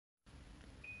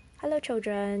Hello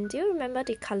children, do you remember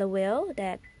the color wheel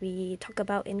that we talked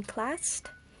about in class?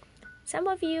 Some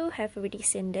of you have already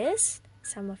seen this.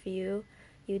 Some of you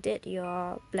did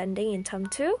your blending in term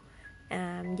 2.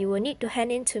 You will need to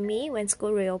hand in to me when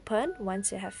school reopen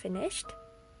once you have finished.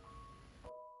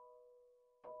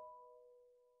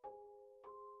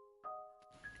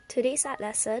 Today's art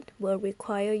lesson will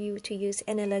require you to use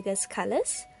analogous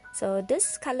colors. So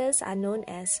these colors are known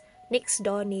as next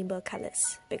door neighbor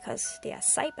colors because they are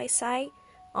side by side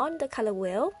on the color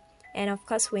wheel, and of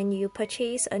course when you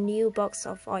purchase a new box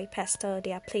of oil pastel,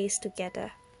 they are placed together.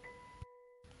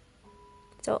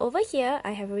 So over here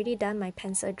I have already done my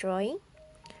pencil drawing.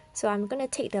 So I'm going to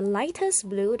take the lightest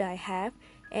blue that I have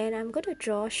and I'm going to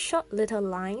draw short little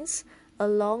lines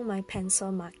along my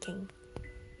pencil marking.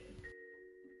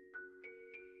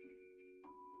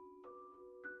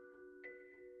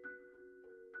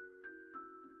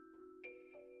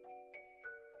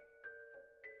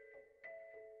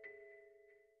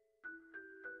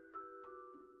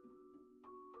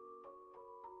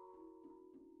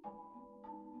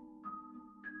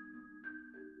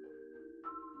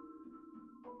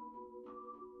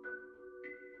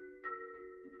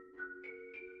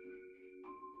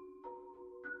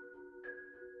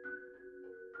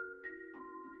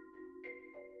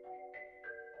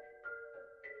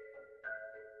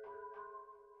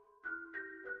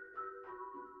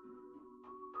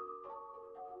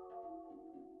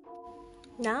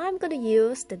 Now I'm going to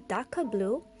use the darker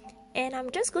blue and I'm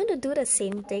just going to do the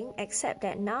same thing, except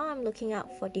that now I'm looking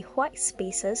out for the white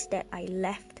spaces that I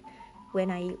left when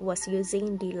I was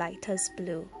using the lightest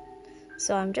blue.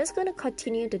 So I'm just going to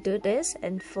continue to do this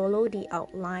and follow the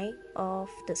outline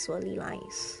of the swirly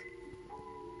lines.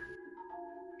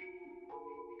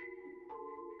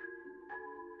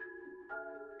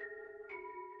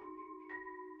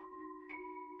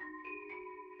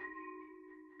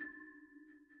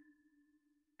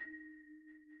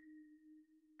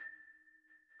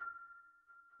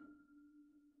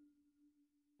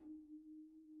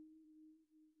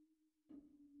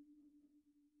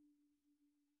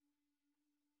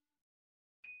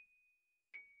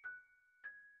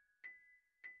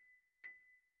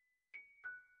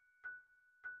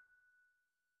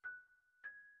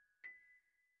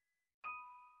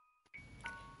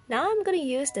 Now I'm going to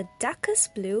use the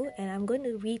darkest blue and I'm going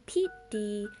to repeat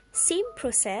the same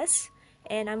process,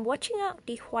 and I'm watching out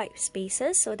the white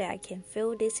spaces so that I can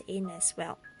fill this in as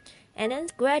well. And then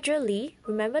gradually,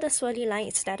 remember the swirly line,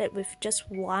 it started with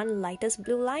just one lightest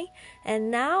blue line,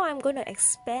 and now I'm going to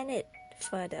expand it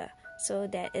further so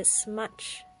that it's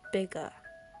much bigger.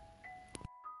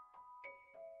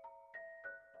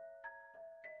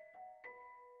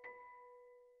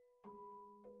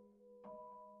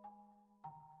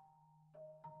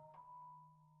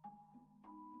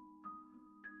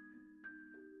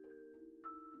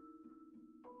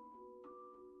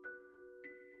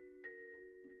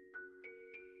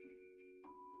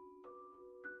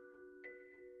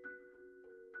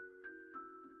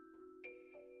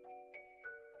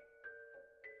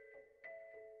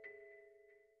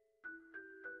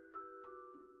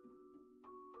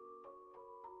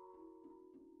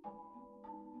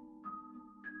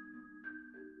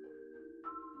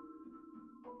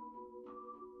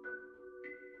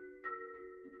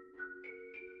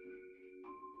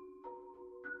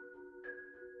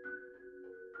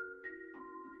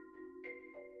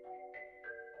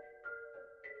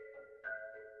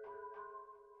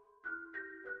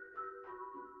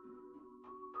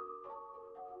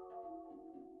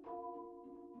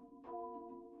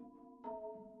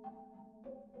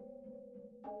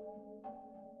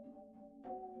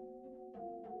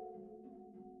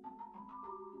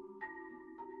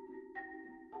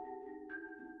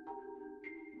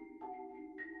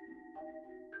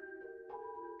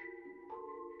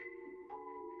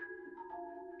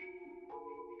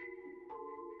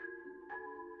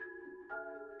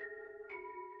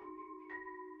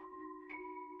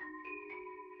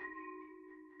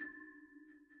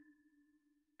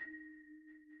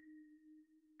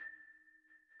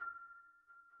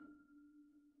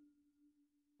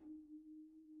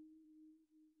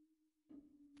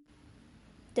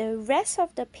 The rest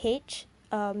of the page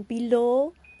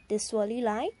below the swirly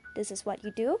line, this is what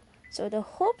you do. So the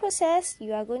whole process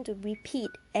you are going to repeat,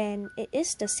 and it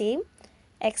is the same,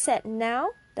 except now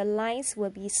the lines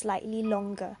will be slightly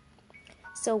longer.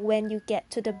 So when you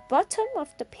get to the bottom of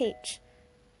the page,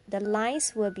 the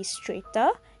lines will be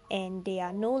straighter and they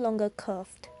are no longer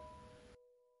curved.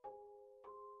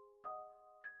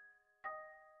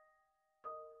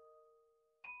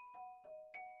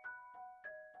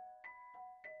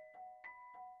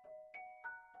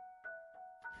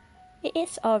 It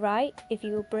is alright if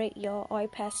you break your oil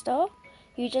pastel.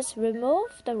 You just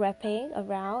remove the wrapping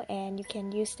around and you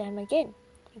can use them again.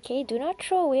 Okay, do not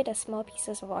throw away the small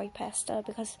pieces of oil pastel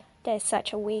because that is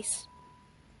such a waste.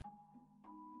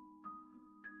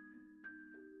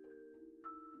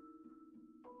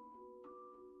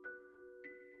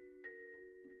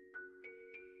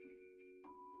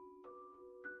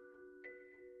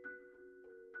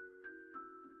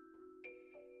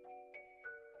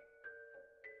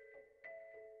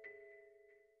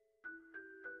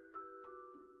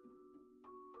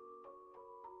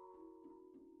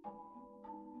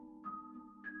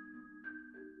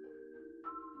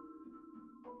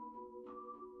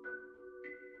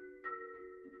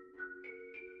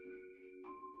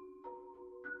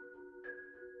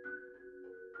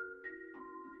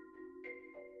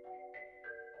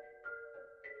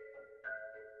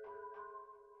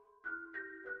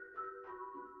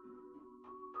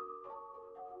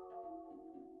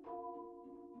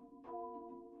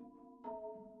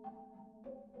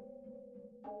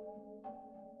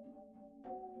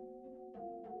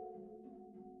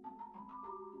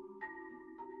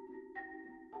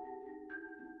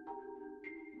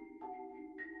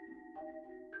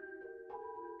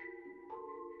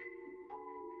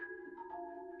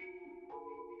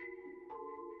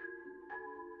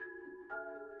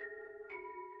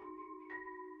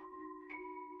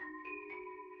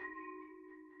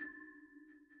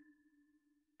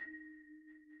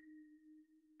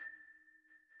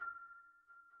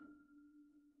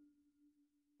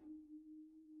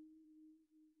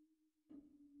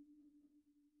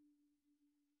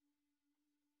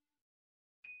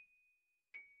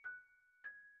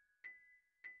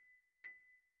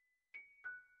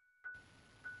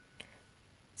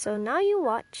 So now you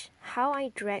watch how I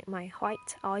drag my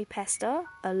white oil pastel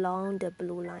along the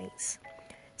blue lines.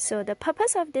 So the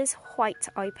purpose of this white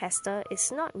oil pastel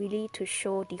is not really to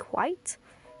show the white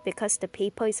because the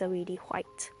paper is already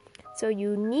white. So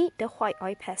you need the white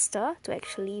oil pastel to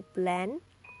actually blend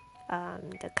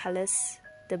the colors,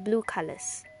 the blue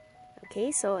colors.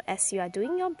 Okay, so as you are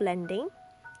doing your blending,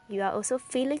 you are also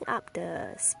filling up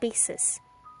the spaces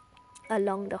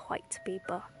along the white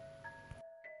paper.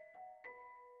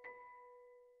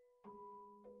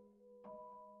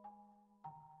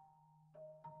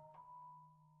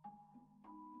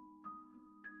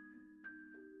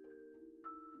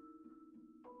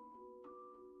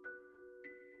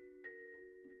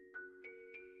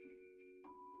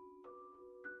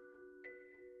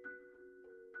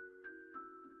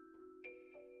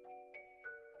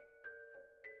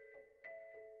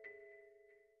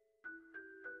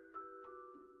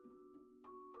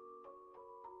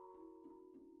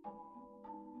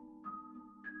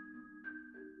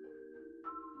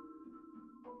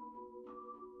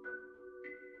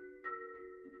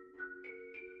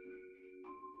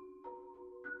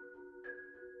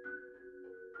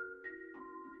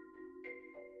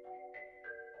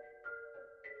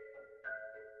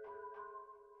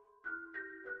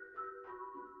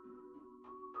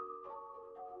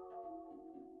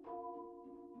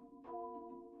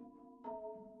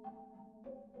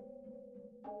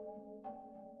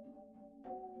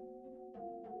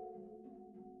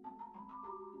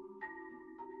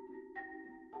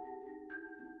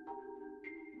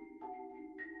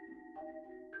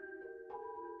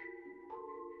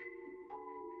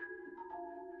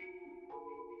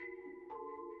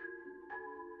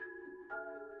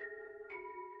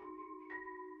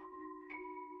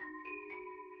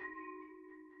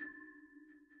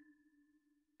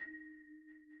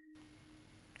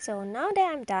 So now that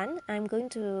I'm done, I'm going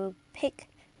to pick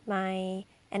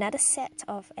another set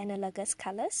of analogous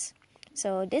colors.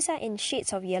 So these are in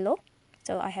shades of yellow.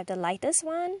 So I have the lightest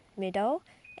one, middle,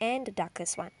 and the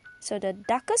darkest one. So the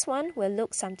darkest one will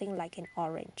look something like an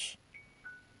orange.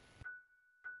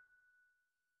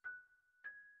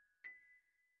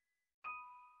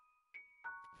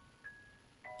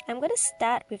 I'm going to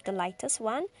start with the lightest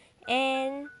one,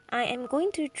 and I am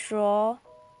going to draw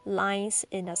lines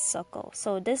in a circle.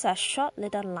 So these are short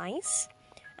little lines.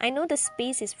 I know the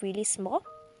space is really small,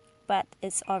 but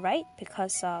it's alright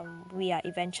because we are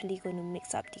eventually going to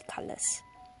mix up the colors.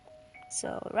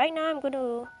 So right now I'm going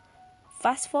to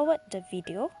fast forward the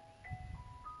video,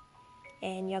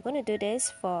 and you're going to do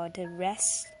this for the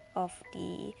rest of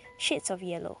the shades of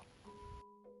yellow.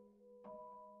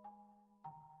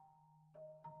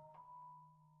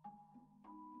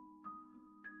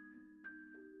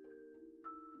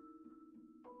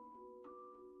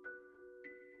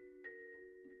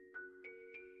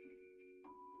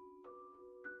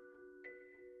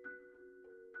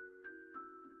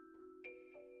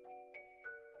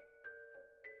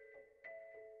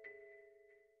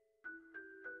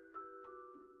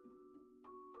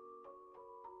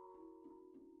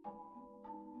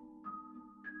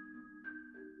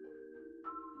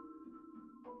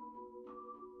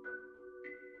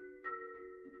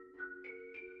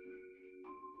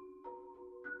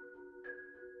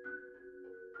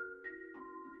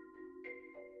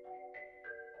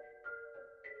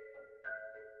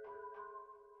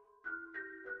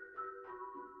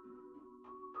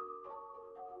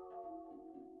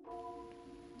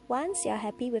 once you're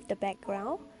happy with the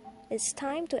background, it's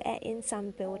time to add in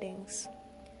some buildings.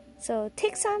 So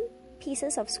take some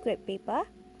pieces of scrap paper.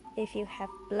 If you have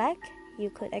black, you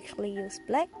could actually use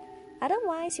black.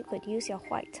 Otherwise, you could use your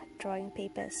white drawing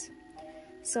papers.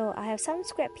 So I have some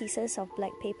scrap pieces of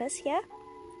black papers here.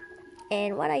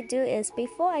 And what I do is,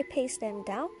 before I paste them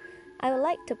down, I would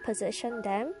like to position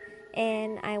them,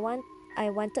 and I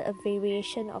wanted a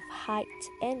variation of height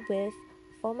and width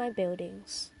for my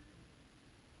buildings.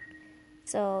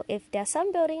 So if there are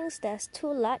some buildings that's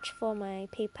too large for my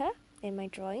paper and my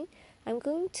drawing, I'm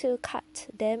going to cut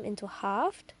them into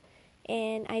half,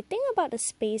 and I think about the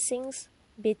spacings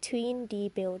between the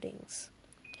buildings.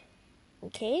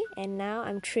 Okay, and now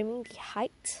I'm trimming the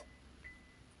height.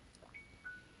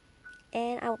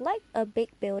 And I would like a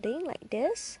big building like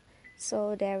this,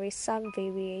 so there is some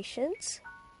variations.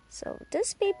 So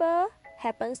this paper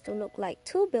happens to look like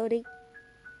two buildings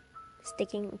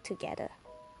sticking together.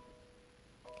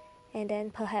 And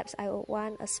then perhaps I would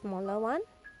want a smaller one,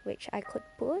 which I could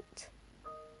put